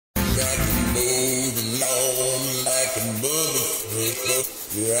motherfucker.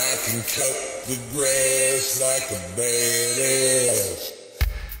 Yeah, I can cut the grass like a badass.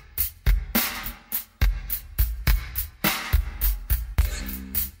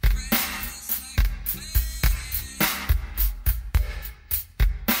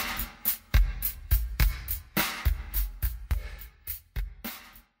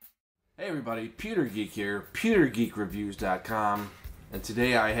 Hey everybody, Pewter Geek here, pewtergeekreviews.com, and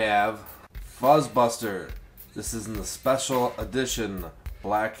today I have FuzzBuster. This is in the special edition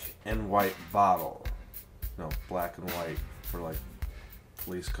black and white bottle. No, black and white for like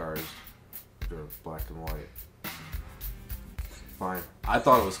police cars. They're black and white. Fine. I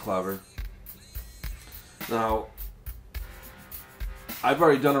thought it was clever. Now, I've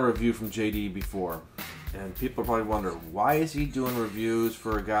already done a review from JD before. And people probably wonder, why is he doing reviews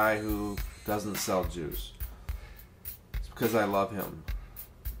for a guy who doesn't sell juice? It's because I love him.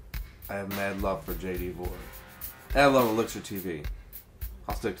 I have mad love for JDvorr. And I love Elixir TV.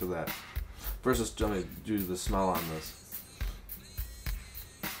 I'll stick to that. First, let's do the smell on this.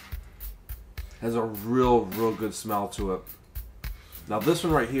 It has a real good smell to it. Now this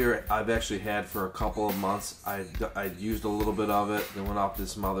one right here, I've actually had for a couple of months. I used a little bit of it, then went off to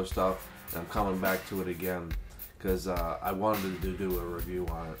some other stuff. And I'm coming back to it again because I wanted to do a review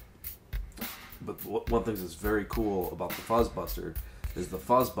on it. But one thing that's very cool about the FuzzBuster is the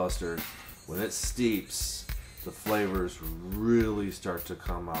FuzzBuster, when it steeps, the flavors really start to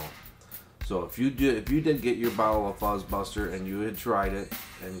come out. So if you did get your bottle of FuzzBuster and you had tried it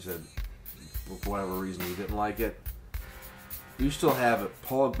and you said for whatever reason you didn't like it, you still have it.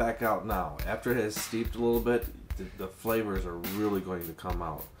 Pull it back out now. After it has steeped a little bit, the flavors are really going to come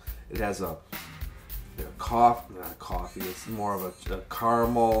out. It has a not coffee, it's more of a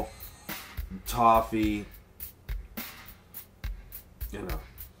caramel, toffee, kind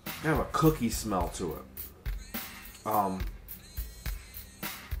of a cookie smell to it.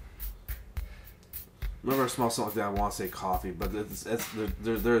 Whenever I smell something like that, I want to say coffee, but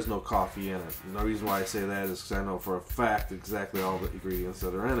there is no coffee in it. And the reason why I say that is because I know for a fact exactly all the ingredients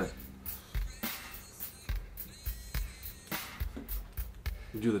that are in it.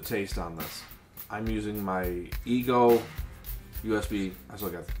 Do the taste on this. I'm using my Ego USB. I still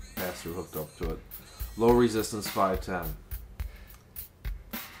got the pass-through hooked up to it. Low resistance 510.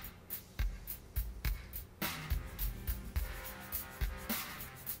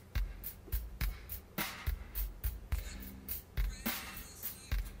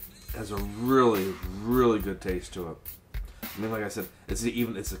 Has a really good taste to it. I mean, like I said, it's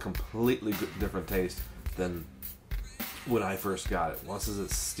a completely different taste than when I first got it. Once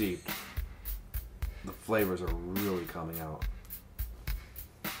it's steeped, the flavors are really coming out.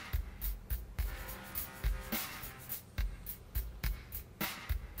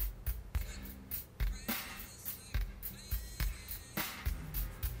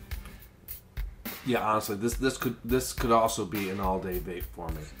 Yeah, honestly, this could also be an all-day vape for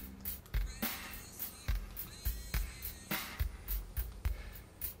me.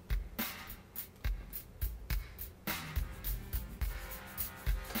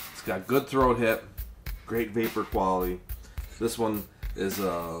 It's got good throat hit, great vapor quality. This one is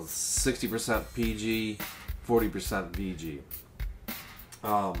 60% PG, 40% VG.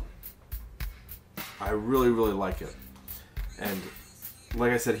 I really like it. And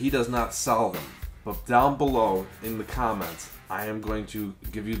like I said, he does not sell them. But down below in the comments, I am going to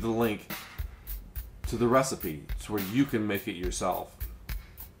give you the link to the recipe to where you can make it yourself.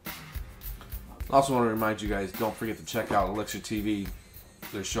 I also want to remind you guys, don't forget to check out Elixir TV.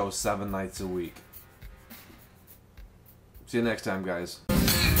 Their show 7 nights a week. See you next time, guys.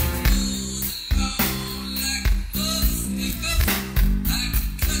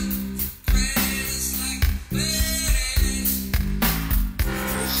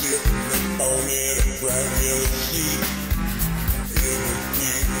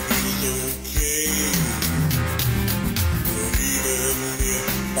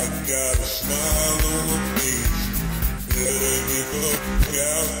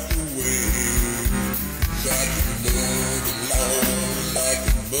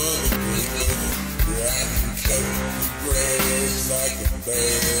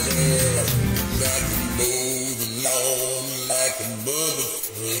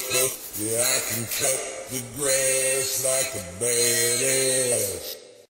 Yeah, I can cut the grass like a badass.